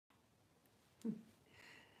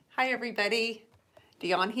Hi everybody,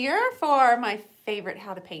 Dionne here for my favorite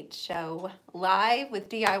How to Paint show, live with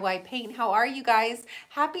DIY Paint. How are you guys?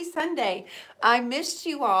 Happy Sunday. I missed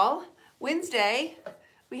you all. Wednesday,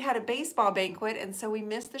 we had a baseball banquet and so we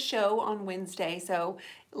missed the show on Wednesday. So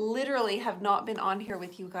literally have not been on here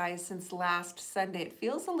with you guys since last Sunday. It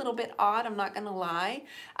feels a little bit odd, I'm not gonna lie.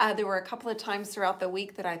 There were a couple of times throughout the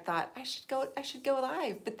week that I thought I should go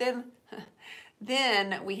live, but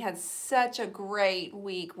then we had such a great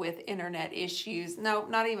week with internet issues. No,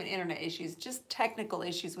 not even internet issues, just technical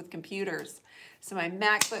issues with computers. So my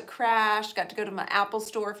MacBook crashed, got to go to my Apple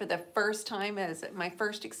store for the first time as my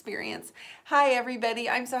first experience. Hi everybody,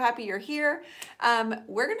 I'm so happy you're here.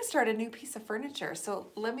 We're gonna start a new piece of furniture. So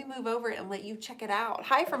let me move over and let you check it out.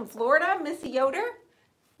 Hi from Florida, Missy Yoder.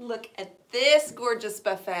 Look at this gorgeous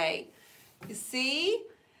buffet. You see?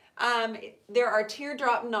 There are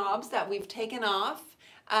teardrop knobs that we've taken off,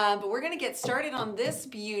 but we're going to get started on this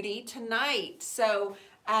beauty tonight. So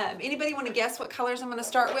anybody want to guess what colors I'm going to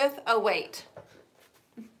start with? Oh, wait.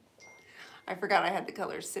 I forgot I had the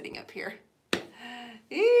colors sitting up here.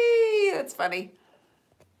 Eee, that's funny.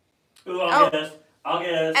 Ooh, I'll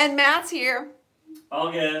guess. And Matt's here.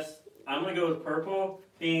 I'll guess. I'm going to go with purple,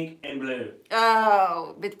 pink, and blue.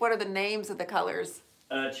 Oh, but what are the names of the colors?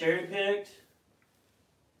 Cherry picked.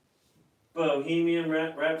 Bohemian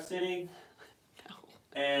Rhapsody. No.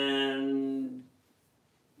 And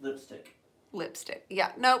lipstick. Lipstick.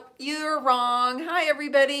 Yeah, nope, you're wrong. Hi,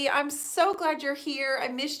 everybody. I'm so glad you're here. I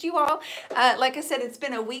missed you all. Like I said, it's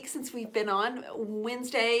been a week since we've been on.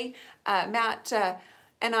 Wednesday, Matt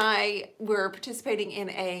and I were participating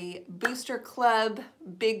in a booster club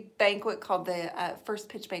big banquet called the First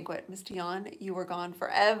Pitch Banquet. Miss Dionne, you were gone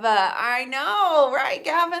forever. I know, right,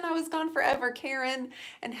 Gavin? I was gone forever. Karen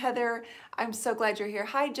and Heather, I'm so glad you're here.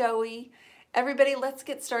 Hi, Joey. Everybody, let's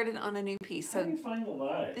get started on a new piece. How do you find the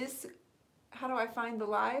live? How do I find the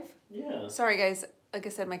live? Yeah. Sorry, guys. Like I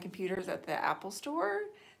said, my computer's at the Apple store,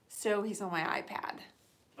 so he's on my iPad.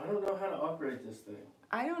 I don't know how to operate this thing.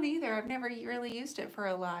 I don't either. I've never really used it for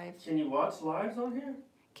a live. Can you watch lives on here?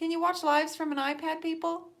 Can you watch lives from an iPad,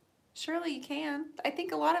 people? Surely you can. I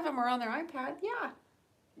think a lot of them are on their iPad. Yeah.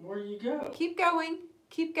 Where do you go? Keep going.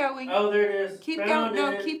 Keep going. Oh, there it is. Keep going.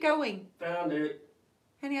 No, keep going. Found it.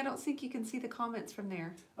 Honey, I don't think you can see the comments from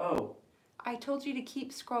there. Oh. I told you to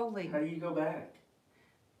keep scrolling. How do you go back?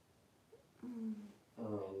 Oh,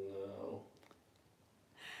 no.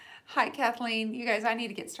 Hi, Kathleen. You guys, I need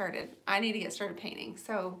to get started. I need to get started painting.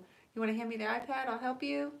 So, you want to hand me the iPad? I'll help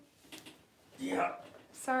you. Yeah.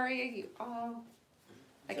 Sorry.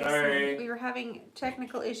 I guess Sorry. we were having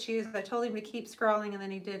technical issues. I told him to keep scrolling, and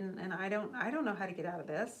then he didn't. And I don't know how to get out of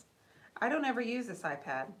this. I don't ever use this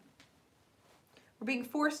iPad. We're being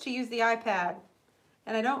forced to use the iPad.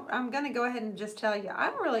 And I'm going to go ahead and just tell you, I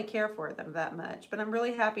don't really care for them that much, but I'm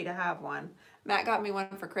really happy to have one. Matt got me one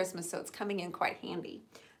for Christmas, so it's coming in quite handy.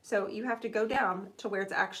 So you have to go down to where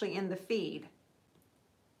it's actually in the feed.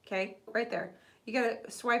 Okay, right there. You got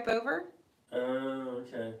to swipe over.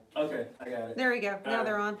 Okay. Okay, I got it. There we go. Now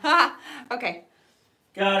they're on. Ha! Okay.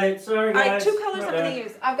 Got it. Sorry, guys. All right, 2 colors I'm going to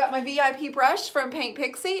use. I've got my VIP brush from Paint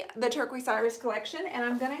Pixie, the Turquoise Iris collection, and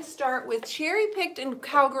I'm going to start with Cherry Picked and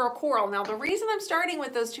Cowgirl Coral. Now, the reason I'm starting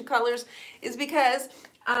with those 2 colors is because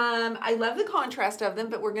I love the contrast of them,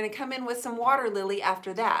 but we're going to come in with some Water Lily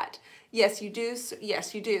after that. Yes, you do.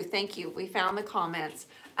 Yes, you do. Thank you. We found the comments.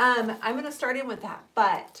 I'm going to start in with that,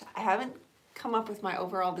 but I haven't come up with my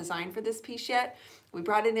overall design for this piece yet. We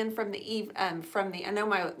brought it in from I know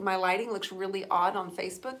my lighting looks really odd on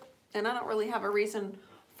Facebook, and I don't really have a reason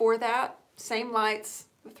for that. Same lights,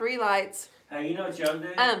 3 lights. Hey, you know what you ought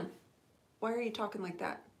to do? Why are you talking like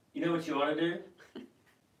that? You know what you ought to do?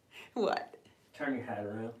 What? Turn your hat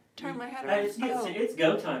around. Turn my hat Hey, around. it's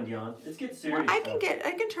go time, Dionne. Let's get serious. Well, I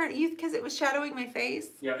can turn it because it was shadowing my face.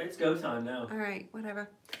 Yeah, it's go time now. All right, whatever.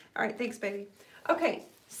 All right, thanks, baby. Okay,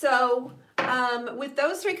 so with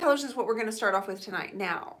those 3 colors is what we're going to start off with tonight.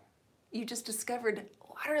 Now, you just discovered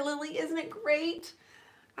Water Lily. Isn't it great?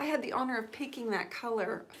 I had the honor of picking that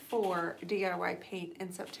color for DIY Paint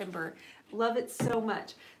in September. Love it so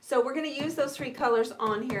much. So we're going to use those 3 colors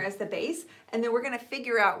on here as the base, and then we're going to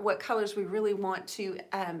figure out what colors we really want to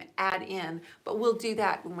add in, but we'll do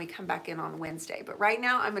that when we come back in on Wednesday. But right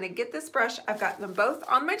now, I'm going to get this brush. I've got them both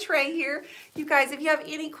on my tray here. You guys, if you have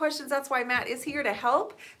any questions, that's why Matt is here to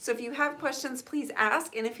help. So if you have questions, please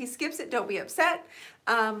ask, and if he skips it, don't be upset.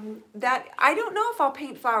 I don't know if I'll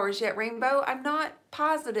paint flowers yet, Rainbow. I'm not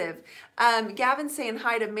positive. Gavin's saying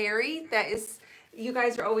hi to Mary. That is... You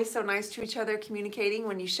guys are always so nice to each other, communicating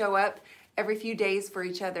when you show up every few days for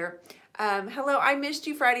each other. Hello, I missed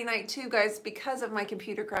you Friday night too, guys, because of my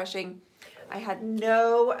computer crashing. I had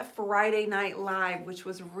no Friday night live, which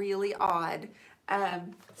was really odd.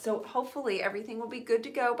 So hopefully everything will be good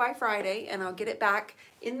to go by Friday, and I'll get it back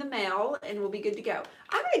in the mail, and we'll be good to go.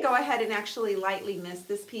 I'm going to go ahead and actually lightly mist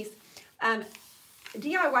this piece.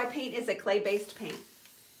 DIY paint is a clay-based paint.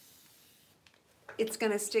 It's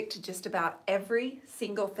going to stick to just about every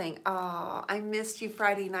single thing. Oh, I missed you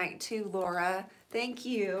Friday night too, Laura. Thank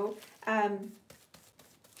you.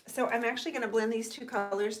 So I'm actually going to blend these two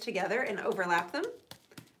colors together and overlap them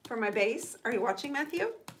for my base. Are you watching,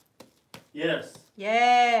 Matthew? Yes.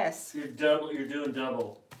 Yes. You're doing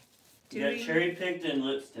double. You got cherry picked and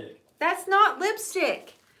lipstick. That's not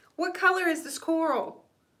lipstick. What color is this coral?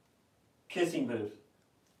 Kissing booth.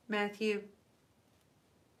 Matthew,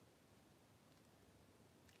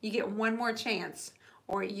 you get one more chance,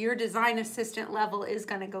 or your design assistant level is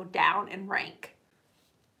going to go down in rank.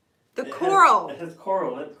 The coral. It has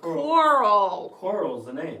coral. It's coral. Coral. Coral's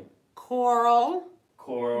the name. Coral.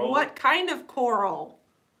 Coral. What kind of coral?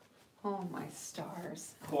 Oh my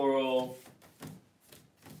stars. Coral.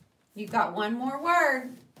 You got one more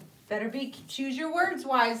word. Better choose your words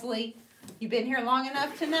wisely. You've been here long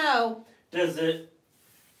enough to know. Is it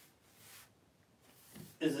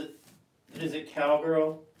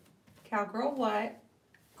cowgirl? Cowgirl what?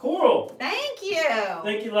 Coral. Thank you.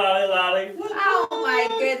 Thank you, Lolly Lolly. Oh my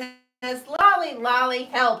goodness. Lolly Lolly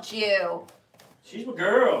helped you. She's my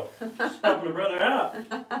girl. She's helping my brother out.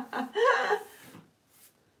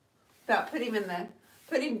 About put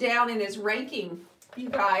him down in his ranking, you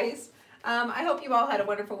guys. I hope you all had a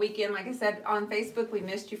wonderful weekend. Like I said on Facebook, we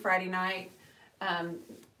missed you Friday night.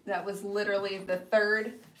 That was literally the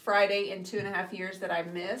third Friday in 2.5 years that I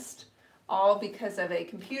missed, all because of a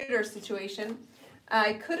computer situation.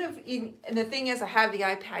 I could have, and the thing is, I have the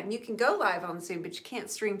iPad, and you can go live on Zoom, but you can't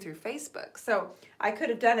stream through Facebook. So I could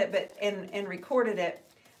have done it, and recorded it,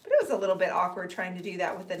 but it was a little bit awkward trying to do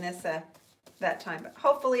that with Anissa that time. But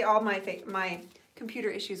hopefully, all my computer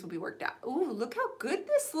issues will be worked out. Ooh, look how good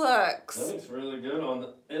this looks. That looks really good on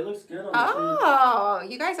the. It looks good on the. Oh,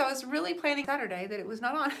 you guys, I was really planning Saturday that it was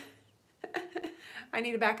not on. I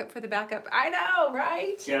need a backup for the backup. I know,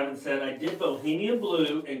 right? Gavin said, I did Bohemian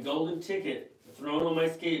Blue and Golden Ticket thrown on my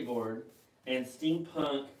skateboard and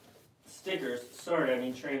steampunk stickers. Sorry, I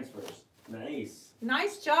mean transfers. Nice.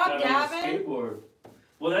 Nice job, Gavin. Skateboard.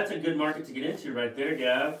 Well, that's a good market to get into right there,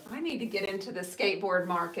 Gav. I need to get into the skateboard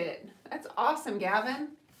market. That's awesome, Gavin.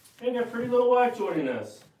 Hey, got Pretty Little Wife joining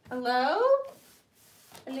us. Hello?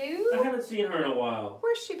 Hello? I haven't seen her in a while.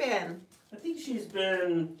 Where's she been? I think she's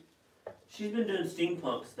been doing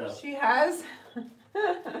steampunk stuff. She has?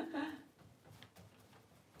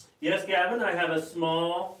 Yes, Gavin, I have a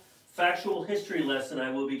small factual history lesson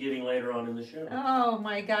I will be giving later on in the show. Oh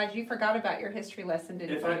my God, you forgot about your history lesson,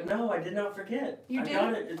 didn't you? No, I did not forget. You did? I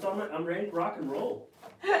got it. It's on I'm ready to rock and roll.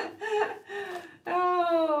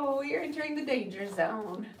 Oh, you're entering the danger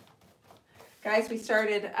zone. Guys, we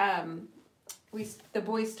started, the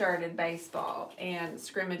boys started baseball, and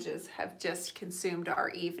scrimmages have just consumed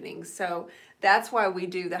our evenings. So that's why we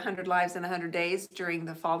do the 100 Lives in 100 Days during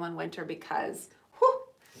the fall and winter, because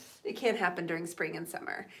it can't happen during spring and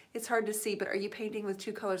summer. It's hard to see, but are you painting with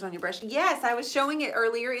two colors on your brush? Yes, I was showing it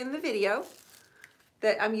earlier in the video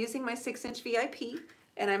that I'm using my 6-inch VIP,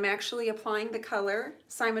 and I'm actually applying the color,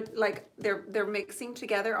 like they're mixing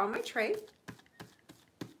together on my tray.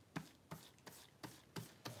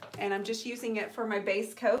 And I'm just using it for my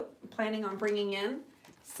base coat. I'm planning on bringing in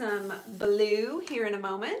some blue here in a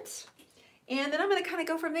moment. And then I'm gonna kind of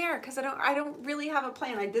go from there, because I don't really have a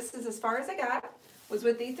plan. This is as far as I got, was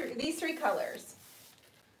with these three colors.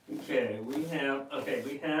 Okay, we have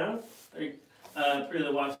Pretty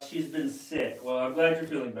Little Wife. She's been sick. Well, I'm glad you're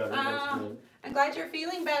feeling better. That's good. I'm glad you're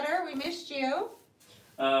feeling better. We missed you.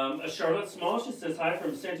 A Charlotte Small, she says hi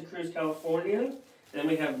from Santa Cruz, California. Then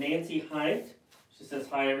we have Nancy Height. She says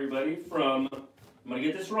hi everybody from, I'm going to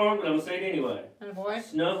get this wrong, but I'm going to say it anyway. Oh boy.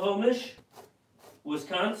 Snohomish,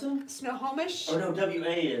 Wisconsin. Snohomish? Oh no,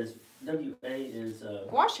 WA is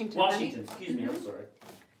Washington. Washington, excuse me, I'm sorry.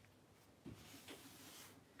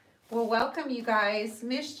 Well, welcome you guys.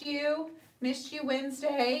 Missed you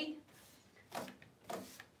Wednesday.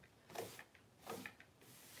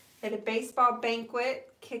 At a baseball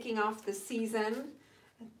banquet, kicking off the season.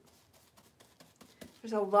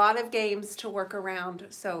 There's a lot of games to work around,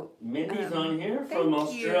 so... Mindy's on here from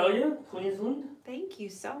Australia, Queensland. Thank you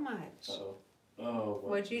so much. Oh,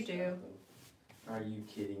 what'd you do? Happened? Are you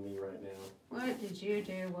kidding me right now? What did you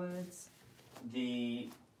do, Woods? The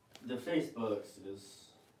Facebooks is...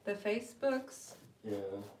 The Facebooks? Yeah.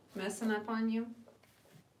 Messing up on you?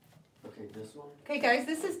 Okay, this one. Okay guys,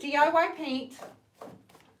 this is DIY paint.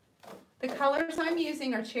 The colors I'm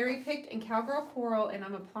using are Cherry Picked and Cowgirl Coral, and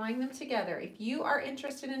I'm applying them together. If you are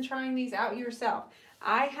interested in trying these out yourself,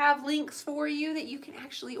 I have links for you that you can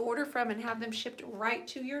actually order from and have them shipped right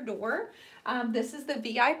to your door. This is the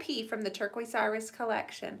VIP from the Turquoise Iris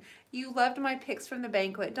collection. You loved my picks from the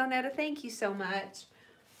banquet. Donetta, thank you so much.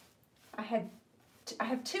 I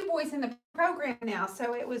have 2 boys in the program now,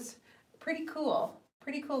 so it was pretty cool.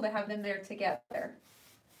 Pretty cool to have them there together.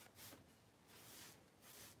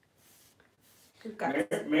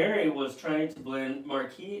 Mary was trying to blend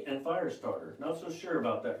Marquee and Firestarter. Not so sure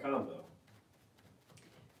about that combo.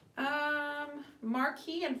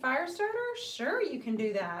 Marquee and Firestarter? Sure, you can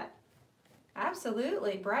do that.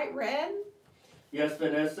 Absolutely. Bright red. Yes,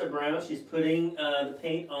 Vanessa Brown. She's putting the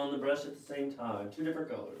paint on the brush at the same time. 2 different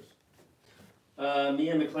colors.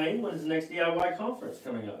 Mia McLean, when is the next DIY conference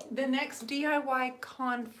coming up? The next DIY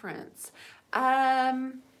conference.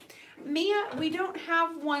 Mia, we don't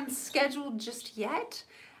have one scheduled just yet.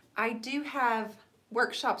 I do have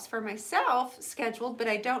workshops for myself scheduled, but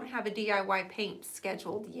I don't have a DIY paint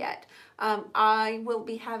scheduled yet. I will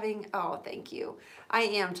be having, oh, thank you. I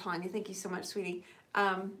am, Tanya. Thank you so much, sweetie.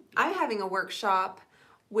 I'm having a workshop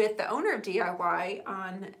with the owner of DIY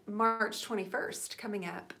on March 21st coming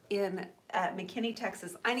up in McKinney,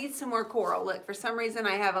 Texas. I need some more coral. Look, for some reason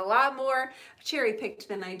I have a lot more cherry picked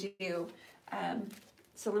than I do.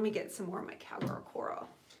 So let me get some more of my Cowgirl Coral.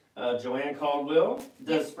 Joanne Caldwell,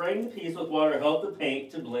 does spraying the piece with water help the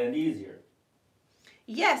paint to blend easier?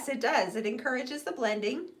 Yes, it does. It encourages the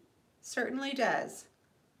blending. Certainly does.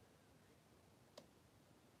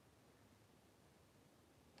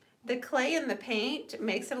 The clay in the paint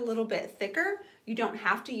makes it a little bit thicker. You don't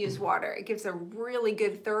have to use water. It gives a really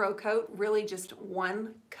good thorough coat. Really just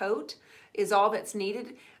one coat is all that's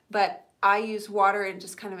needed. But I use water and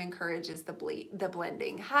just kind of encourages the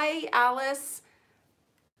blending. Hi, Alice.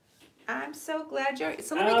 I'm so glad you're,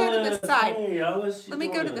 so let me go to the side. Hey, Alice, let me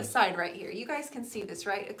go to the side right here. You guys can see this,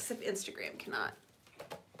 right? Except Instagram cannot.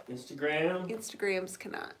 Instagram? Instagrams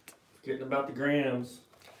cannot. Forgetting about the grams.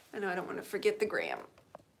 I know, I don't want to forget the gram.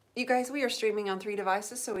 You guys, we are streaming on 3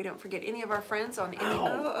 devices, so we don't forget any of our friends on any,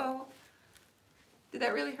 oh. Did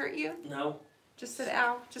that really hurt you? No. Just said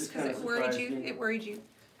ow, just because it worried you? It worried you.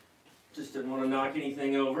 Just didn't want to knock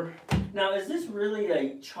anything over. Now, is this really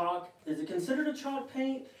a chalk, is it considered a chalk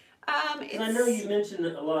paint? I know you mentioned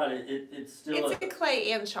it a lot. It's still it's a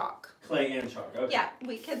clay and chalk. Clay and chalk. Okay. Yeah,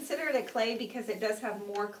 we consider it a clay because it does have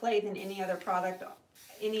more clay than any other product,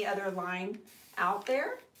 any other line out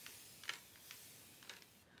there.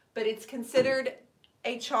 But it's considered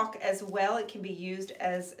a chalk as well. It can be used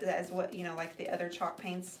as what, you know, like the other chalk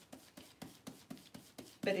paints.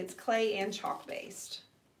 But it's clay and chalk based.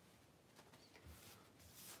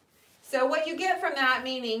 So what you get from that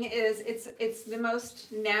meaning is it's the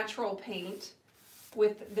most natural paint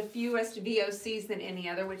with the fewest VOCs than any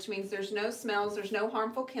other, which means there's no smells, there's no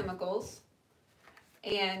harmful chemicals.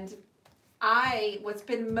 And what's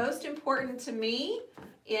been most important to me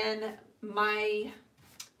in my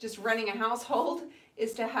just running a household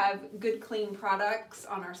is to have good clean products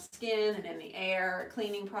on our skin and in the air,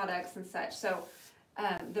 cleaning products and such. So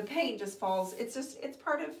the paint just falls, it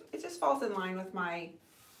just falls in line with my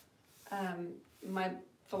my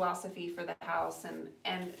philosophy for the house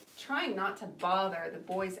and trying not to bother the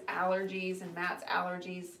boys' allergies and Matt's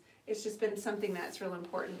allergies. It's just been something that's real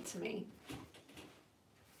important to me.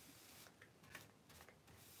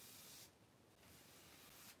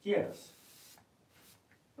 Yes.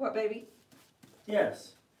 What, baby?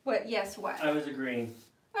 Yes. What? Yes, what? I was agreeing.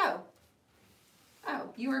 Oh,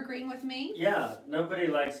 you were agreeing with me? Yeah, nobody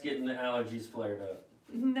likes getting the allergies flared up.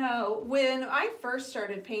 No, when I first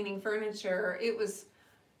started painting furniture, it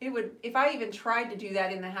would, if I even tried to do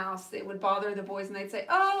that in the house, it would bother the boys and they'd say,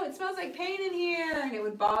 oh, it smells like paint in here, and it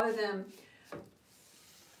would bother them.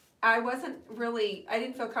 I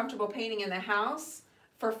didn't feel comfortable painting in the house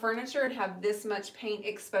for furniture and have this much paint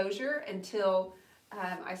exposure until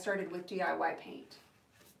I started with DIY paint.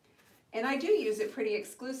 And I do use it pretty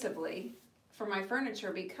exclusively for my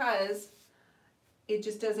furniture because it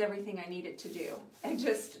just does everything I need it to do. And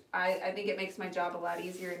I think it makes my job a lot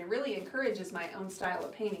easier, and it really encourages my own style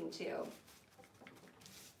of painting too.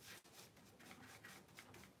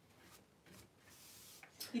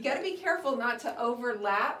 You got to be careful not to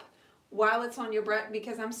overlap while it's on your brush,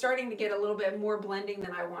 because I'm starting to get a little bit more blending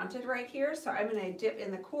than I wanted right here. So I'm going to dip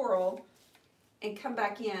in the coral and come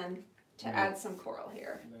back in to add some coral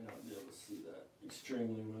here. You may not be able to see that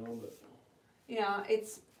extremely well, but yeah,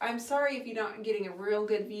 I'm sorry if you're not getting a real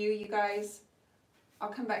good view, you guys. I'll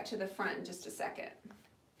come back to the front in just a second.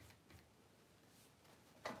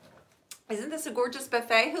 Isn't this a gorgeous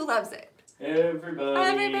buffet? Who loves it? Everybody.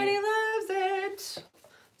 Everybody loves it.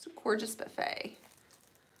 It's a gorgeous buffet.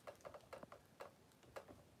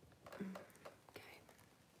 Okay.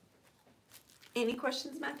 Any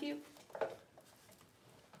questions, Matthew?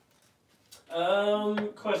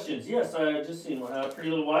 Questions. Yes, I just seen one. Pretty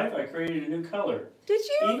Little Wife, I created a new color. Did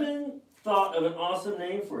you? Even thought of an awesome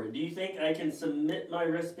name for it. Do you think I can submit my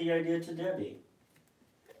recipe idea to Debbie?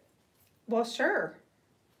 Well, sure.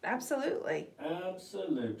 Absolutely.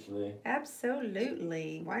 Absolutely.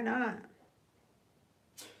 Absolutely. Why not?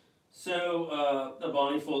 So,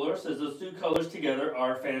 Bonnie Fuller says those two colors together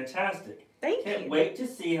are fantastic. Thank you. Can't wait to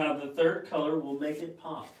see how the third color will make it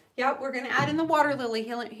pop. Yep, we're going to add in the water lily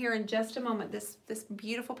here in just a moment. This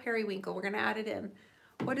beautiful periwinkle, we're going to add it in.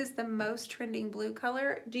 What is the most trending blue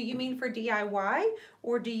color? Do you mean for DIY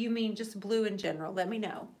or do you mean just blue in general? Let me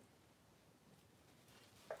know.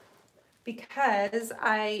 Because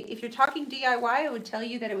if you're talking DIY, I would tell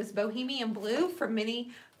you that it was Bohemian Blue for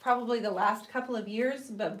probably the last couple of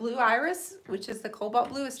years, but Blue Iris, which is the cobalt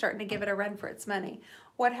blue, is starting to give it a run for its money.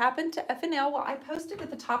 What happened to FNL? Well, I posted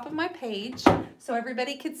at the top of my page so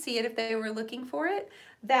everybody could see it if they were looking for it,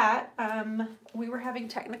 that we were having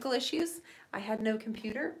technical issues. I had no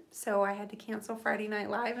computer, so I had to cancel Friday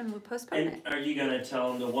Night Live and we postponed it. Are you going to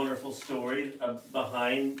tell them the wonderful story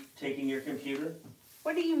behind taking your computer?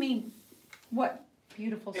 What do you mean? What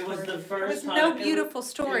beautiful story? It was the first time. No beautiful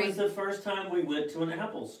story. It was the first time we went to an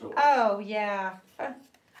Apple store. Oh yeah.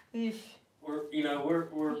 We're in our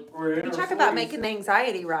 40s. Talk about making the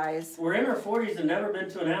anxiety rise. We're in our 40s and never been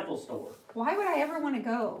to an Apple store. Why would I ever want to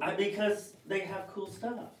go? Because they have cool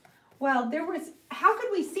stuff. Well, how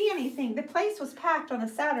could we see anything? The place was packed on a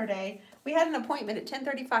Saturday. We had an appointment at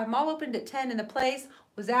 10:35. Mall opened at 10 and the place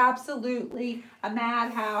was absolutely a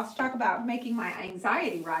madhouse. Talk about making my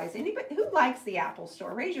anxiety rise. Anybody who likes the Apple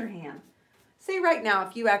store, raise your hand. Say right now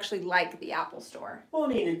if you actually like the Apple store. Well, I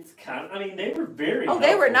mean, they were very helpful.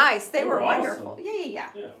 They were nice. They were wonderful. Awesome. Yeah.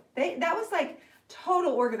 That was like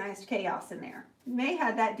total organized chaos in there. They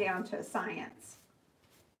had that down to a science.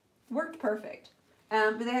 Worked perfect.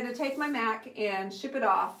 But they had to take my Mac and ship it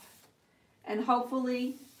off. And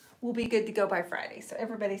hopefully we'll be good to go by Friday. So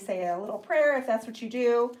everybody say a little prayer if that's what you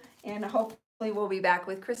do. And hopefully we'll be back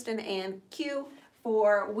with Kristen and Q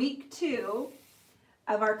for week 2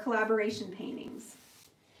 of our collaboration paintings.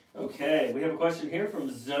 Okay, we have a question here from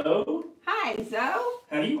Zoe. Hi, Zoe.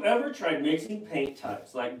 Have you ever tried mixing paint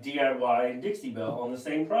types like DIY and Dixie Belle on the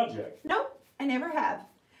same project? Nope, I never have.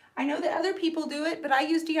 I know that other people do it, but I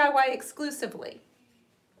use DIY exclusively.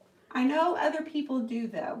 I know other people do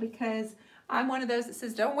though, because I'm one of those that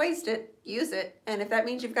says don't waste it, use it. And if that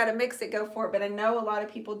means you've got to mix it, go for it. But I know a lot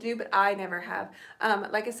of people do, but I never have.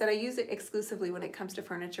 Like I said, I use it exclusively when it comes to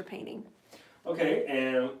furniture painting. Okay,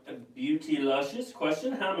 and Beauty Luscious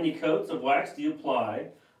question, how many coats of wax do you apply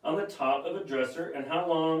on the top of a dresser and how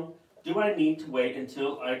long do I need to wait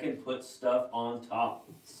until I can put stuff on top?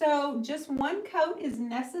 So just one coat is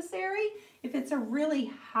necessary. If it's a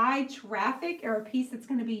really high traffic or a piece that's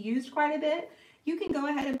going to be used quite a bit, you can go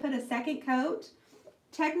ahead and put a second coat.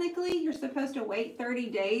 Technically, you're supposed to wait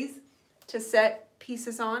 30 days to set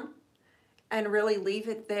pieces on and really leave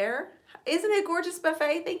it there. Isn't it a gorgeous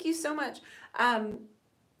buffet? Thank you so much.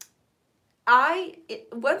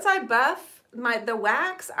 Once I buff the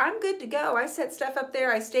wax, I'm good to go. I set stuff up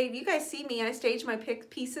there. You guys see me, I stage my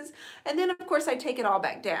pieces. And then of course I take it all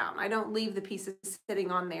back down. I don't leave the pieces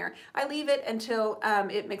sitting on there. I leave it until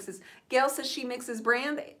it mixes. Gail says she mixes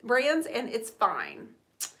brands and it's fine.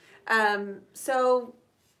 So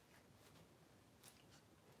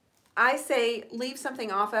I say leave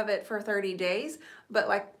something off of it for 30 days, but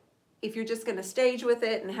like if you're just gonna stage with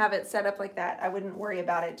it and have it set up like that, I wouldn't worry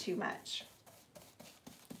about it too much.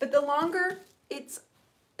 But the longer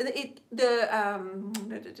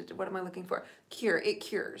what am I looking for? It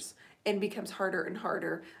cures and becomes harder and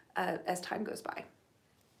harder as time goes by.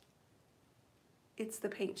 It's the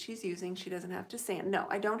paint she's using. She doesn't have to sand. No,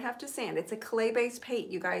 I don't have to sand. It's a clay-based paint,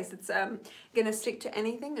 you guys. It's gonna stick to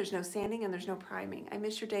anything. There's no sanding and there's no priming. I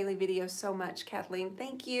miss your daily videos so much, Kathleen.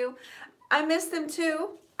 Thank you. I miss them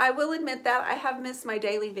too. I will admit that. I have missed my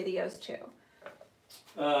daily videos too.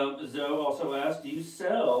 Zoe also asked, do you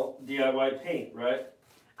sell DIY paint, right?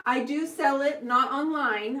 I do sell it, not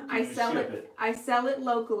online. I sell it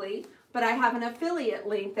locally, but I have an affiliate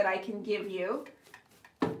link that I can give you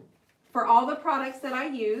for all the products that I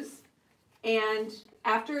use. And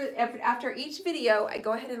after each video, I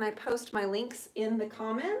go ahead and I post my links in the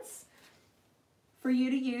comments for you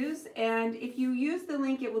to use. And if you use the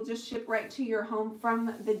link, it will just ship right to your home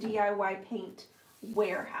from the DIY paint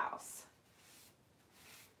warehouse.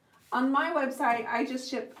 On my website, I just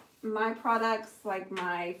ship my products, like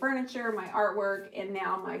my furniture, my artwork, and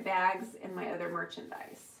now my bags and my other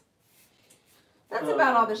merchandise. That's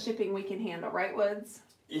about all the shipping we can handle, right, Woods?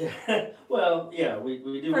 Yeah, well, yeah, we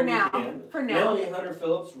do For what now. we can. For now. Melanie Hunter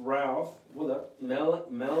Phillips, Ralph, what up?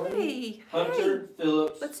 Melanie Hunter Hey.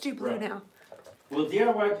 Phillips. Let's do blue Ralph. now. Will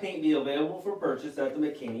DIY paint be available for purchase at the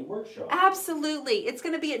McKinney Workshop? Absolutely. It's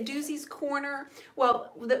going to be at Doozy's Corner.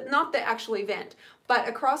 Well, not the actual event, but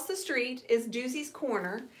across the street is Doozy's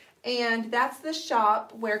Corner, and that's the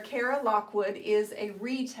shop where Kara Lockwood is a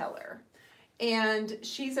retailer. And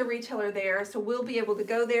she's a retailer there, so we'll be able to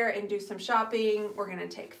go there and do some shopping. We're going to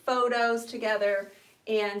take photos together,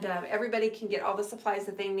 and everybody can get all the supplies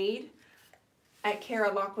that they need at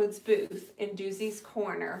Kara Lockwood's booth in Doozy's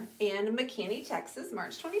Corner in McKinney, Texas,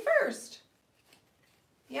 March 21st.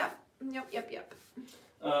 Yep.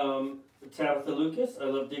 Tabitha Lucas, I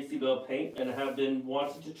love Dixie Belle paint and I have been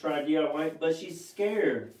wanting to try DIY, but she's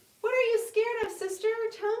scared. What are you scared of, sister?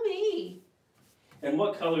 Tell me. And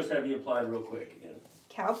what colors have you applied real quick again?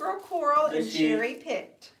 Cowgirl Coral and Cherry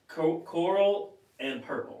Picked. Coral and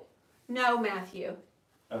purple. No, Matthew.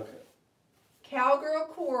 Okay. Cowgirl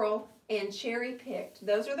Coral and Cherry Picked.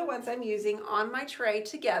 Those are the ones I'm using on my tray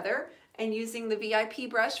together and using the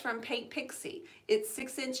VIP brush from Paint Pixie. It's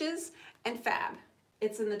 6 inches and fab.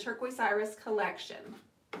 It's in the Turquoise Iris collection.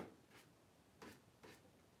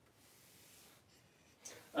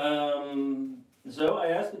 Zoe, I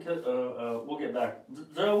asked because we'll get back.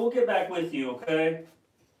 Zoe, we'll get back with you, okay?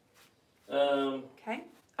 Okay.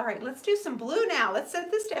 All right, let's do some blue now. Let's set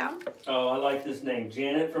this down. Oh, I like this name,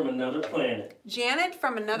 Janet from Another Planet. Janet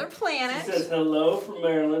from Another Planet. She says, hello from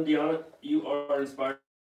Maryland. Dionne, you are inspired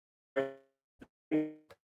to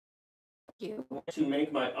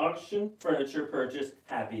make my auction furniture purchase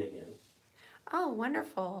happy again. Oh,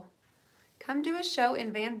 wonderful. Come do a show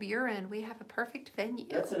in Van Buren. We have a perfect venue.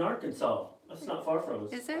 That's in Arkansas. That's not far from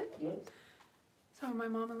us. Is it? No. So my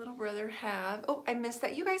mom and little brother have, oh, I missed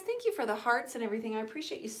that. You guys, thank you for the hearts and everything. I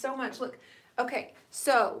appreciate you so much. Look, okay,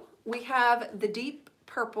 so we have the deep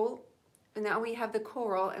purple, and now we have the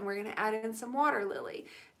coral, and we're gonna add in some water lily.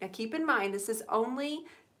 Now keep in mind, this is only,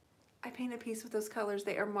 I paint a piece with those colors.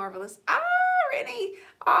 They are marvelous. Ah, Rennie,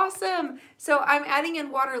 awesome. So I'm adding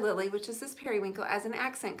in water lily, which is this periwinkle, as an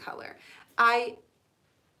accent color. I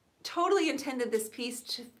totally intended this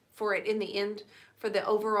piece for it in the end, for the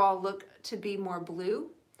overall look to be more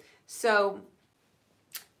blue. So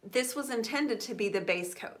this was intended to be the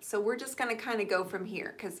base coat. So we're just gonna kind of go from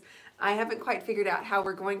here because I haven't quite figured out how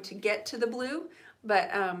we're going to get to the blue,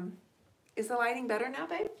 but is the lighting better now,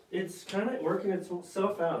 babe? It's kind of working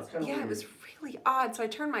itself out. It's kind of Yeah, weird. it was really odd. So I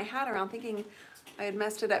turned my hat around thinking I had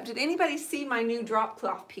messed it up. Did anybody see my new drop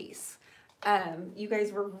cloth piece? You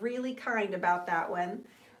guys were really kind about that one.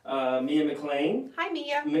 Mia McLean. Hi,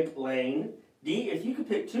 Mia. McLean. D, if you could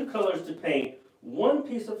pick 2 colors to paint one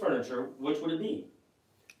piece of furniture, which would it be?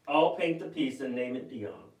 I'll paint the piece and name it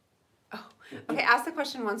Dionne. Oh, okay, ask the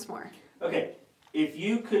question once more. Okay, if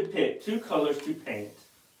you could pick 2 colors to paint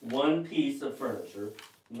one piece of furniture,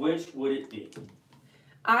 which would it be?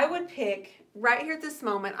 I would pick, right here at this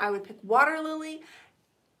moment, I would pick water lily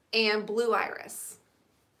and blue iris.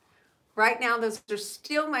 Right now, those are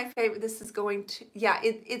still my favorite. This is going to, yeah,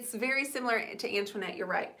 it's very similar to Antoinette, you're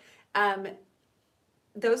right.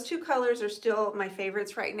 Those 2 colors are still my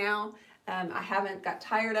favorites right now. I haven't got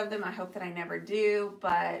tired of them. I hope that I never do,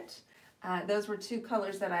 but those were 2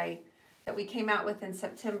 colors that we came out with in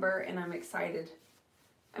September, and I'm excited.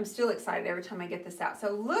 I'm still excited every time I get this out.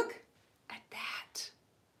 So look at that.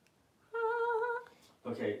 Ah.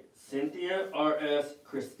 Okay, Cynthia R.S.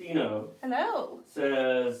 Cristino Hello.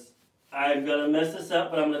 says, I'm going to mess this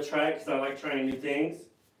up, but I'm going to try it because I like trying new things.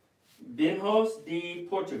 Benjos de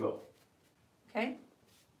Portugal. Okay.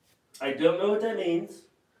 I don't know what that means.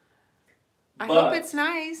 I hope it's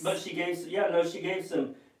nice. But she gave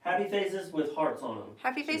some happy faces with hearts on them.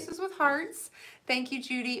 Happy faces with hearts. Thank you,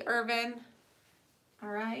 Judy Irvin. All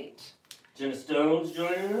right. Jenna Stone's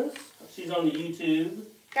joining us. She's on the YouTube.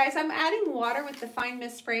 Guys, I'm adding water with the Fine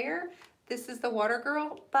Mist sprayer. This is the Water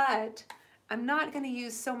Girl, but I'm not going to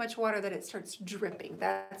use so much water that it starts dripping.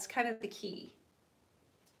 That's kind of the key.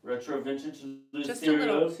 Retro Vintage Just a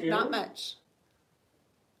little, here. not much.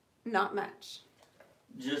 Not much.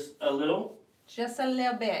 Just a little? Just a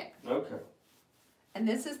little bit. Okay. And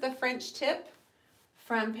this is the French tip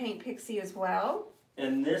from Paint Pixie as well.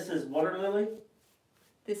 And this is water lily?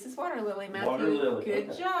 This is water lily, Matthew. Water lily. Good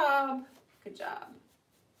Okay. job. Good job.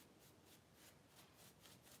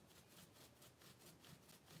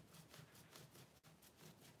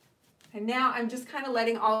 And now I'm just kind of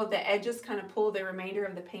letting all of the edges kind of pull the remainder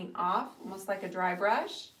of the paint off, almost like a dry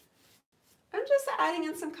brush. I'm just adding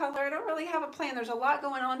in some color. I don't really have a plan. There's a lot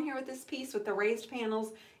going on here with this piece with the raised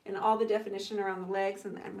panels and all the definition around the legs,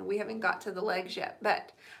 and we haven't got to the legs yet,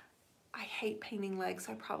 but I hate painting legs,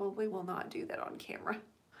 so I probably will not do that on camera.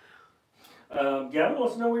 Gavin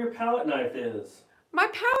wants to know where your palette knife is. My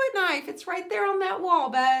palette knife, it's right there on that wall,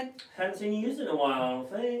 bud. Haven't seen you use it in a while, I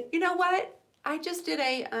don't think. You know what? I just did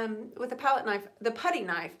with a palette knife, the putty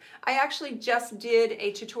knife. I actually just did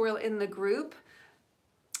a tutorial in the group.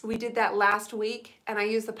 We did that last week, and I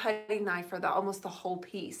used the putty knife for almost the whole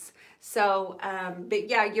piece. So, but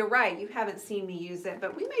yeah, you're right. You haven't seen me use it,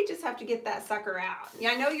 but we may just have to get that sucker out.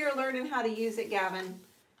 Yeah, I know you're learning how to use it, Gavin.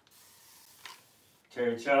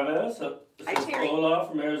 Terry Chavez, Hi, Terry. Hola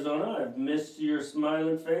from Arizona. I've missed your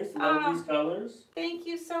smiling face. Love these colors. Thank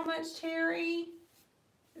you so much, Terry.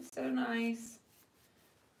 It's so nice.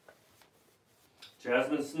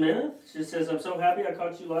 Jasmine Smith, she says, I'm so happy I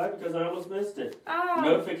caught you live because I almost missed it. Oh.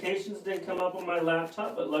 Notifications didn't come up on my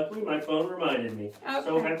laptop, but luckily my phone reminded me. Okay.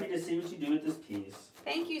 So happy to see what you do with this piece.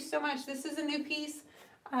 Thank you so much. This is a new piece.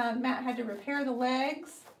 Matt had to repair the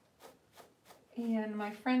legs, and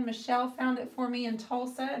my friend Michelle found it for me in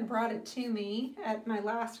Tulsa and brought it to me at my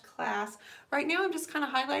last class. Right now I'm just kind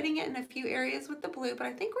of highlighting it in a few areas with the blue, but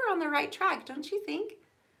I think we're on the right track, don't you think?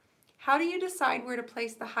 How do you decide where to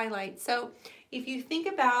place the highlight? So if you think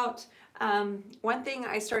about one thing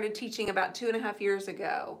I started teaching about 2.5 years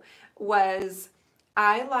ago was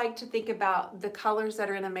I like to think about the colors that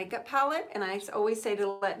are in a makeup palette, and I always say to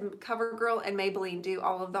let CoverGirl and Maybelline do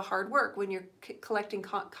all of the hard work when you're collecting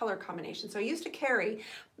color combinations. So I used to carry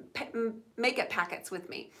makeup packets with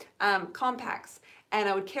me, compacts, and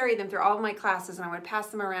I would carry them through all of my classes, and I would pass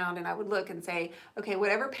them around, and I would look and say, okay,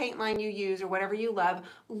 whatever paint line you use or whatever you love,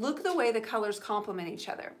 look the way the colors complement each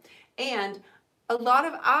other. And a lot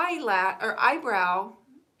of eyebrow,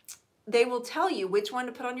 they will tell you which one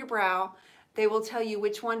to put on your brow. They will tell you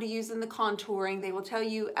which one to use in the contouring. They will tell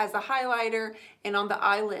you as a highlighter and on the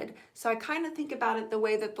eyelid. So I kind of think about it the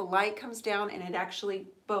way that the light comes down and it actually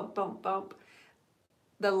bump, bump, bump.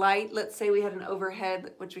 The light, let's say we had an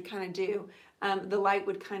overhead, which we kind of do, the light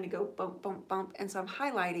would kind of go bump, bump, bump. And so I'm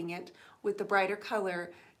highlighting it with the brighter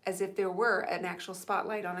color as if there were an actual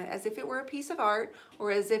spotlight on it, as if it were a piece of art, or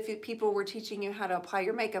as if people were teaching you how to apply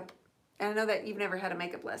your makeup. And I know that you've never had a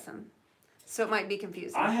makeup lesson, so it might be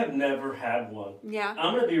confusing. I have never had one. Yeah.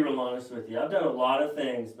 I'm going to be real honest with you. I've done a lot of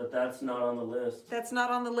things, but that's not on the list. That's not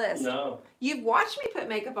on the list. No. You've watched me put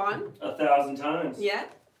makeup on. 1,000 times. Yeah.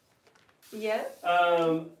 Yeah.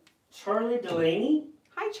 Charlie Delaney.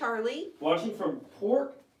 Hi, Charlie. Watching from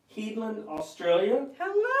Port Hedland, Australia.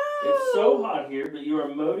 Hello. It's so hot here, but you are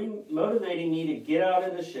motivating me to get out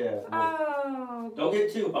in the shed. Oh. Don't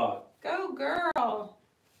get too hot. Go, girl.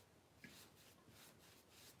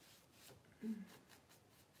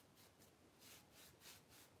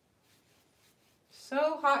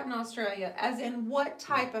 So hot in Australia, as in what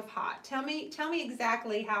type of hot? Tell me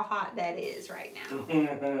exactly how hot that is right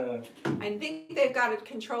now. I think they've got a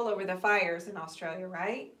control over the fires in Australia,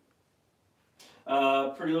 right?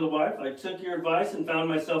 Pretty Little Wife, I took your advice and found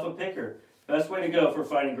myself a picker. Best way to go for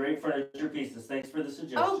finding great furniture pieces. Thanks for the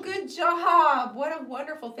suggestion. Oh, good job. What a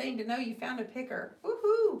wonderful thing to know you found a picker.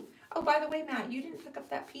 Woohoo. Oh, by the way, Matt, you didn't pick up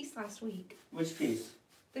that piece last week. Which piece?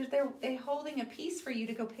 They're holding a piece for you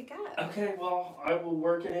to go pick up. Okay, well, I will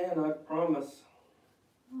work it in, I promise.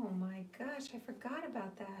 Oh my gosh, I forgot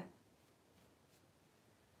about that.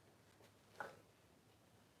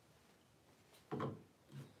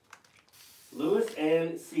 Lewis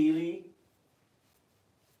and Seeley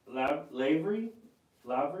Lavery.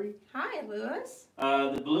 Hi, Lewis.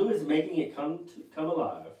 The blue is making it come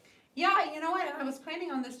alive. Yeah, you know what? I was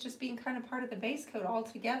planning on this just being kind of part of the base coat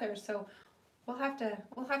altogether, so we'll have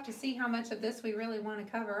to see how much of this we really want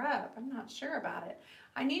to cover up. I'm not sure about it.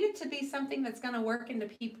 I need it to be something that's going to work into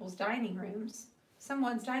people's dining rooms,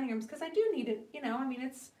 someone's dining rooms, because I do need it. You know, I mean,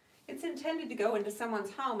 it's intended to go into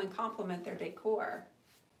someone's home and complement their decor.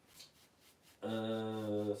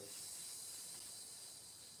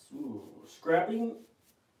 Scrapping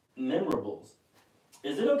memorables.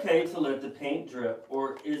 Is it okay to let the paint drip,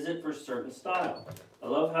 or is it for certain style? I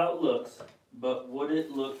love how it looks, but would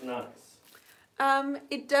it look nice?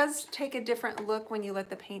 It does take a different look when you let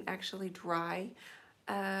the paint actually dry.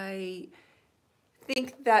 I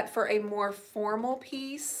think that for a more formal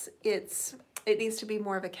piece, it needs to be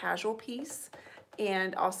more of a casual piece,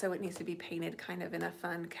 and also it needs to be painted kind of in a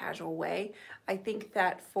fun, casual way. I think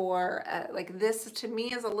that for like this, to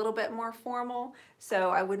me, is a little bit more formal, so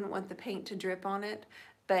I wouldn't want the paint to drip on it.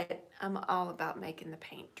 but I'm all about making the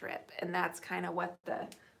paint drip. And that's kind of what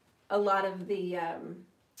a lot of the,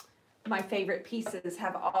 my favorite pieces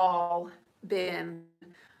have all been,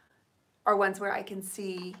 are ones where I can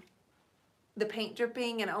see the paint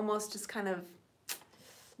dripping and almost just kind of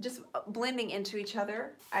just blending into each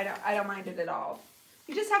other. I don't mind it at all.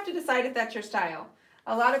 You just have to decide if that's your style.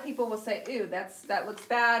 A lot of people will say, ooh, that looks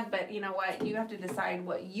bad, but you know what? You have to decide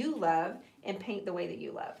what you love and paint the way that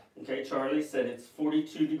you love. Okay, Charlie said it's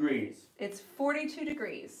 42 degrees. It's 42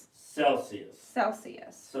 degrees. Celsius.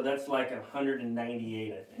 Celsius. So that's like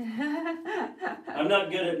 198, I think. I'm not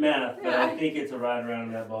good at math, but I think it's right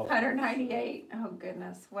around that ballpark. 198. Oh,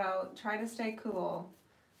 goodness. Well, try to stay cool.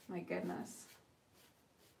 My goodness.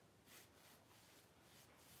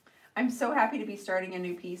 I'm so happy to be starting a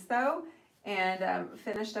new piece, though, and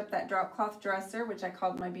finished up that drop cloth dresser, which I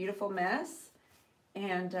called my beautiful mess,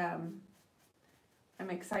 and I'm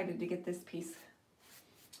excited to get this piece.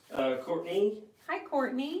 Courtney. Hi,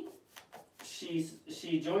 Courtney. She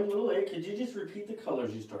joined a little late. Could you just repeat the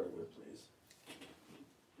colors you started with, please?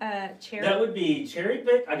 Cherry. That would be cherry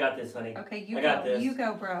pick. I got this, honey. Okay, you I go. got this. You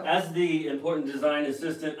go, bro. As the important design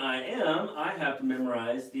assistant I am, I have to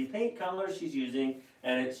memorize the paint color she's using,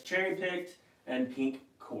 and it's cherry picked and pink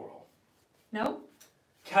coral. Nope.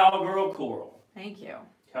 Cowgirl coral. Thank you.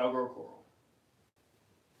 Cowgirl coral.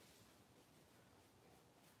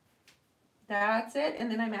 That's it.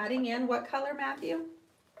 And then I'm adding in what color, Matthew?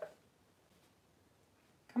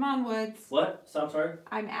 Come on, Woods. What? So, I'm sorry?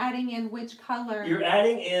 I'm adding in which color? You're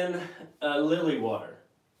adding in lily water.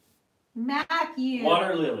 Matthew.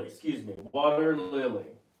 Water lily, excuse me. Water lily.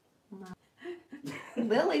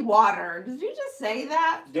 Lily water. Did you just say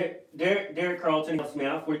that? Derek Carlton helps me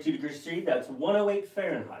out. 42 degrees C. That's 108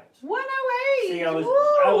 Fahrenheit. 108. See,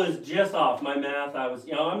 I was just off my math.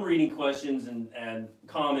 I'm reading questions and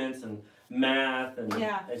comments and math, and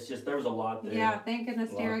yeah. It's just, there was a lot there. Yeah, thank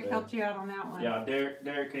goodness Derek helped you out on that one. Yeah,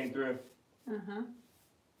 Derek came through.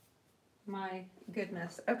 My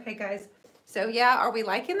goodness. Okay, guys. So yeah, are we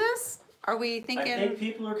liking this? Are we thinking? I think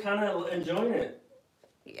people are kind of enjoying it.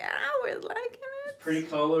 Yeah, we're liking it. Pretty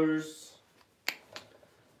colors.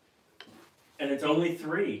 And it's only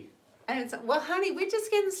 3. And it's, well, honey, we're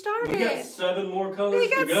just getting started. We got 7 more colors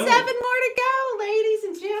to go. We got 7 more to go, ladies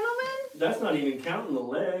and gentlemen. That's not even counting the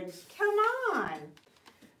legs. Come on.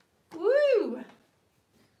 Woo.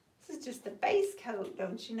 This is just the base coat,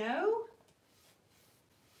 don't you know?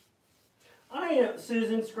 I am,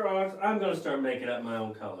 Susan Scroggs, I'm going to start making up my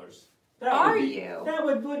own colors. Are you? That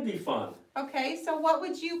would be fun. Okay, so what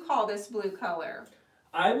would you call this blue color?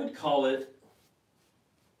 I would call it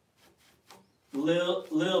Lil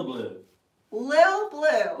Blue. Lil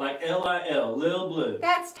Blue. Like L-I-L, Lil Blue.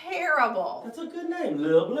 That's terrible. That's a good name,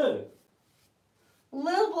 Lil Blue.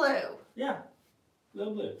 Lil Blue. Yeah,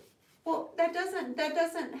 Lil Blue. Well, that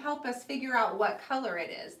doesn't help us figure out what color it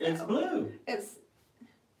is, though. It's blue.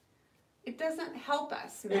 It doesn't help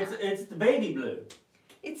us now. It's the baby blue.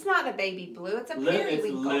 It's not a baby blue. It's a periwinkle.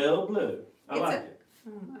 It's Lil Blue. I like it.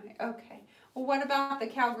 Oh my. Okay. Well, what about the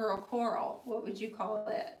cowgirl coral? What would you call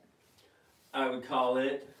it? I would call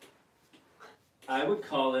it.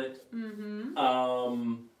 Mm-hmm.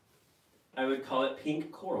 I would call it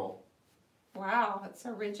pink coral. Wow, that's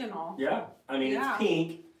original. Yeah, I mean Yeah. it's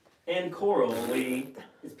pink and corally.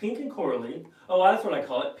 It's pink and corally. Oh, that's what I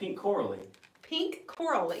call it. Pink corally. Pink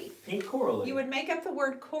corally. Pink corally. You would make up the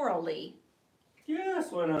word corally.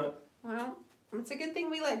 Yes, why not? Well, it's a good thing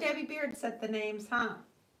we let Debbie Beard set the names, huh?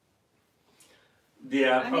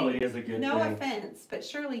 Yeah, I probably mean, is a good no thing. offense, but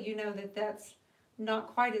surely you know that that's not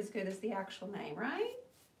quite as good as the actual name, right?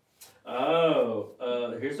 Oh,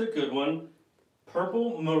 here's a good one.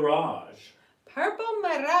 Purple Mirage. Purple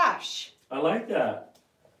Mirage. I like that.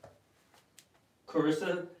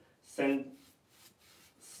 Carissa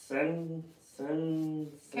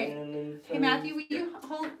Hey Matthew, will you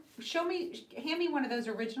hand me one of those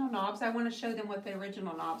original knobs? I want to show them what the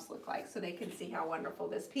original knobs look like so they can see how wonderful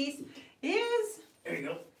this piece is. There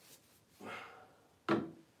you go.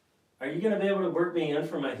 Are you going to be able to work me in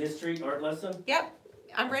for my history art lesson? Yep,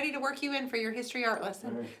 I'm ready to work you in for your history art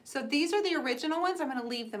lesson. Right. So these are the original ones. I'm going to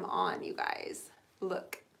leave them on, you guys.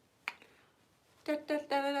 Look.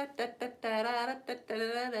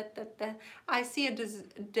 I see a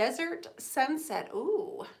desert sunset.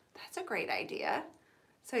 Ooh, that's a great idea.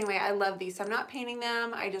 So anyway, I love these. I'm not painting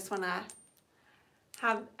them. I just want to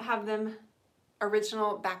have them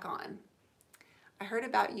original back on. I heard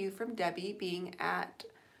about you from Debbie being at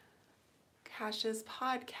Cash's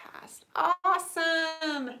podcast.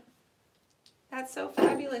 Awesome. That's so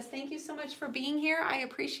fabulous. Thank you so much for being here. I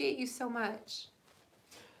appreciate you so much.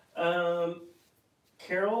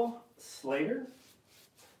 Carol Slater?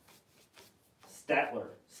 Statler.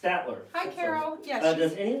 Hi, That's Carol. right. Yes.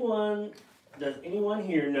 Does anyone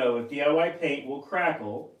here know if DIY paint will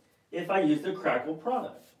crackle if I use the Crackle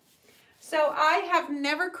product? So I have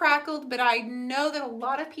never crackled, but I know that a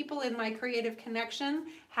lot of people in my creative connection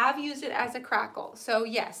have used it as a crackle. So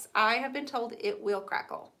yes, I have been told it will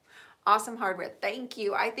crackle. Awesome hardware. Thank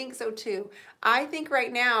you. I think so too. I think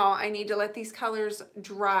right now I need to let these colors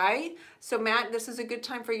dry. So Matt, this is a good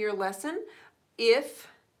time for your lesson if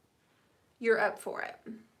you're up for it.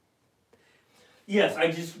 Yes,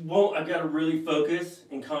 I've got to really focus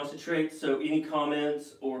and concentrate. So any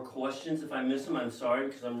comments or questions, if I miss them, I'm sorry,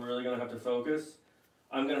 because I'm really going to have to focus.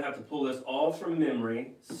 I'm going to have to pull this all from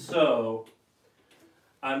memory. So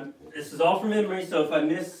this is all from memory. So if I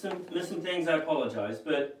miss some things, I apologize.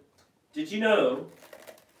 But did you know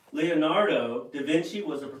Leonardo da Vinci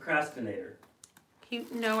was a procrastinator?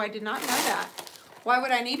 No, I did not know that. Why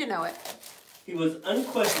would I need to know it? He was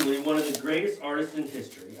unquestionably one of the greatest artists in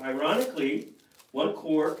history. Ironically, one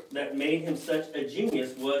quirk that made him such a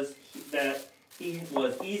genius was that he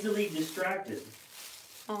was easily distracted.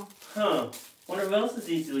 Oh. Huh. Wonder who else is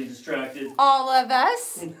easily distracted? All of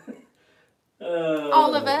us.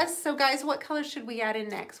 All of us. So guys, what color should we add in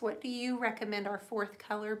next? What do you recommend our fourth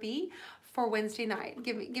color be for Wednesday night?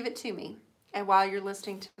 Give it to me. And while you're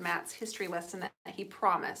listening to Matt's history lesson that he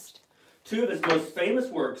promised. Two of his most famous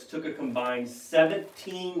works took a combined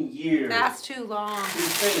 17 years. That's too long. To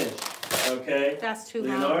finish, okay? That's too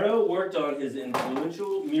long. Leonardo worked on his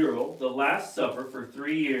influential mural, The Last Supper, for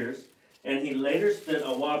 3 years, and he later spent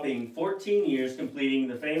a whopping 14 years completing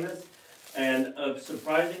the famous and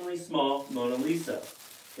surprisingly small Mona Lisa.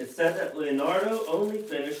 It's said that Leonardo only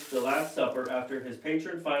finished The Last Supper after his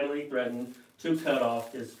patron finally threatened to cut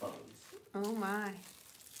off his funds. Oh my.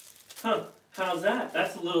 Huh, how's that?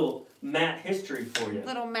 That's a little Matt history for you.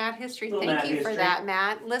 Little Matt history. Little Thank Matt you history. for that,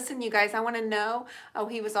 Matt. Listen, you guys, I want to know. Oh,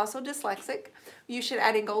 he was also dyslexic. You should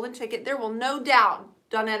add a golden ticket. There will no doubt,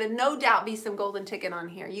 Donetta, no doubt be some golden ticket on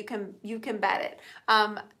here. You can bet it.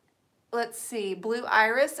 Let's see. Blue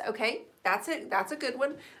Iris. Okay, that's it. That's a good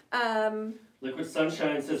one. Liquid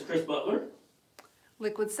Sunshine, says Chris Butler.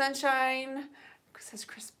 Liquid Sunshine, says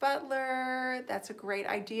Chris Butler. That's a great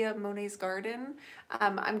idea. Monet's Garden.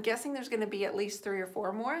 I'm guessing there's going to be at least 3 or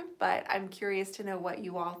 4 more, but I'm curious to know what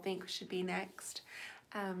you all think should be next.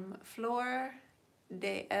 Flor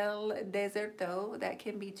de El Deserto. That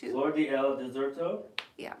can be too. Flor de El Deserto.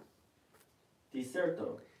 Yeah.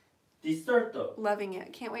 Deserto. Loving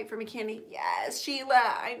it. Can't wait for me candy. Yes,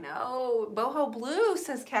 Sheila. I know. Boho Blue,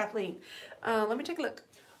 says Kathleen. Let me take a look.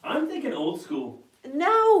 I'm thinking old school.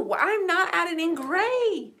 No, I'm not adding in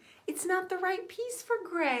gray. It's not the right piece for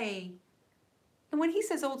gray. And when he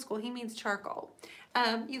says old school, he means charcoal.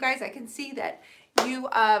 You guys, I can see that you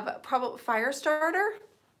have probably fire starter.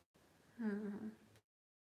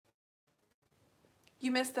 We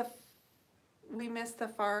missed the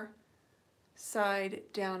far side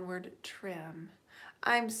downward trim.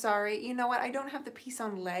 I'm sorry. You know what? I don't have the piece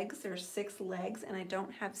on legs. There's 6 legs, and I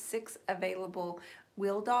don't have 6 available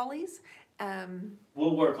wheel dollies.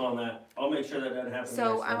 We'll work on that. I'll make sure that doesn't happen.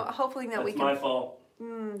 So hopefully that we can. That's my fault.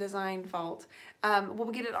 Design fault.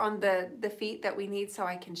 We'll get it on the feet that we need so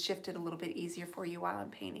I can shift it a little bit easier for you while I'm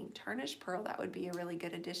painting. Tarnished pearl, that would be a really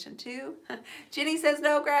good addition too. Jenny says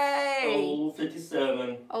no gray. Old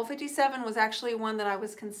 57. Old 57 was actually one that I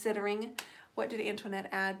was considering. What did Antoinette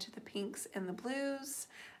add to the pinks and the blues?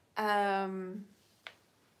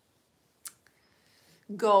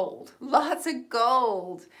 Gold. Lots of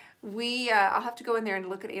gold. I'll have to go in there and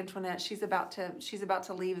look at Antoinette. She's about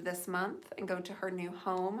to leave this month and go to her new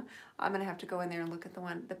home. I'm gonna have to go in there and look at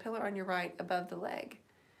the pillar on your right above the leg.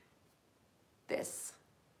 This,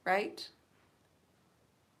 right?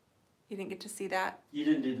 You didn't get to see that? You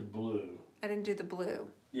didn't do the blue. I didn't do the blue.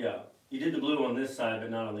 Yeah, you did the blue on this side,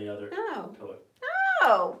 but not on the other pillar.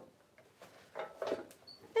 Oh.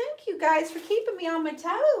 Thank you guys for keeping me on my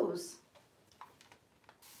toes.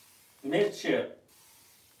 Midship.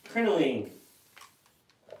 Crinoline.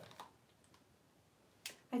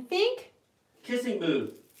 I think. Kissing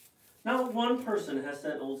booth. Not one person has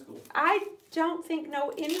said old school. I don't think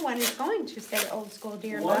anyone is going to say old school,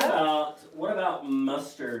 dear love. What about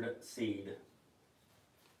mustard seed?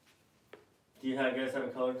 Do you guys have a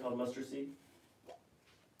color called mustard seed?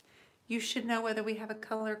 You should know whether we have a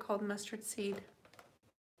color called mustard seed.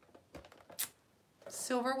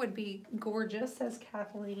 Silver would be gorgeous, says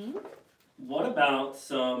Kathleen. What about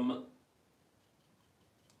some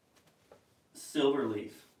silver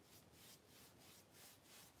leaf?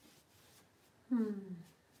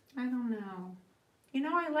 I don't know. You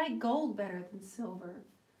know, I like gold better than silver.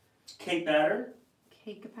 Cake batter.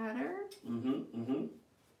 Cake batter. Mm-hmm.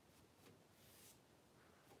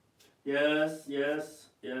 Yes, yes,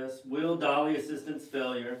 yes. Will Dolly assistance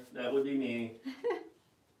failure. That would be me.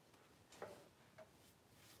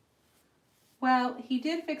 Well, he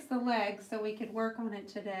did fix the legs so we could work on it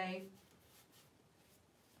today.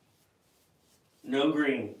 No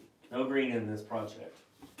green. No green in this project.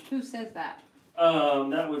 Who says that?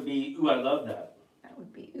 That would be, ooh, I love that. That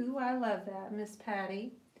would be, ooh, I love that, Miss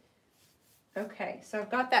Patty. Okay, so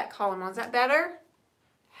I've got that column on. Is that better?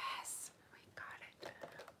 Yes, we got it.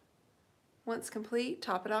 Once complete,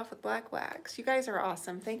 top it off with black wax. You guys are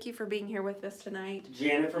awesome. Thank you for being here with us tonight.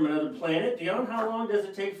 Janet from another planet. Dionne, how long does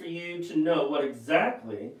it take for you to know what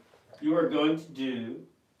exactly you are going to do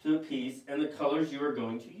to a piece and the colors you are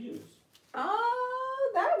going to use?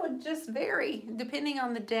 Oh, that would just vary depending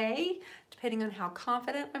on the day, depending on how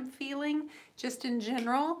confident I'm feeling, just in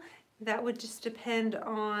general. That would just depend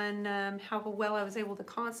on how well I was able to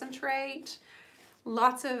concentrate.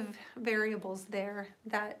 Lots of variables there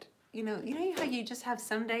that, you know how you just have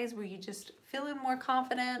some days where you just feeling more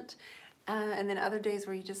confident and then other days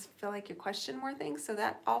where you just feel like you question more things. So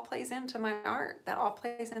that all plays into my art. That all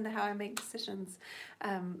plays into how I make decisions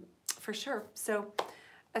for sure. So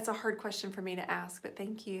that's a hard question for me to ask, but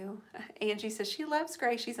thank you. Angie says she loves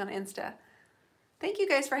gray. She's on Insta. Thank you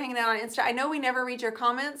guys for hanging out on Insta. I know we never read your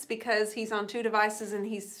comments because he's on 2 devices and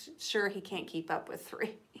he's sure he can't keep up with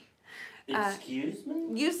 3. Excuse me?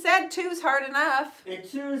 You said 2's hard enough.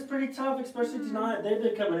 2 is pretty tough, especially tonight. They've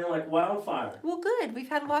been coming in like wildfire. Well, good. We've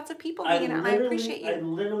had lots of people hanging out, and I appreciate you. I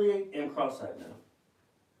literally am cross-eyed now.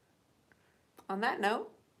 On that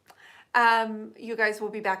note, you guys will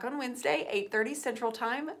be back on Wednesday, 8:30 Central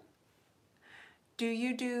Time. Do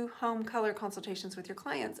you do home color consultations with your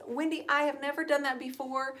clients? Wendy, I have never done that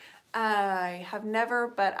before. I have never,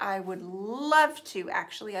 but I would love to,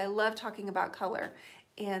 actually. I love talking about color.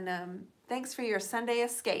 And thanks for your Sunday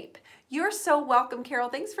escape. You're so welcome, Carol.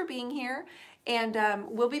 Thanks for being here. And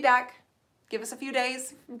we'll be back. Give us a few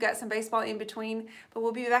days. We've got some baseball in between, but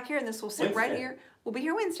we'll be back here, and this will sit right here. We'll be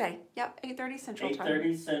here Wednesday. Yep, 8:30 Central Time.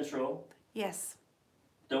 8:30 Central. Yes.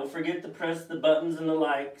 Don't forget to press the buttons and the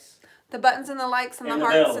likes. The buttons and the likes and the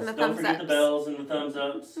hearts bells. and the Don't thumbs forget ups. the bells and the thumbs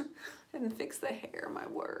ups. And fix the hair, my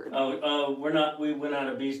word. We went out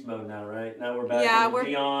of beast mode now, right? Now we're back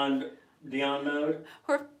to Dionne mode.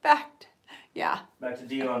 We're back. Yeah. Back to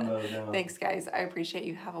Dionne mode now. Thanks, guys. I appreciate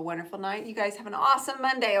you. Have a wonderful night. You guys have an awesome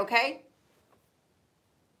Monday, okay?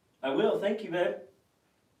 I will. Thank you, babe.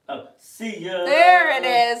 Oh, see ya. There it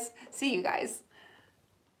is. See you guys.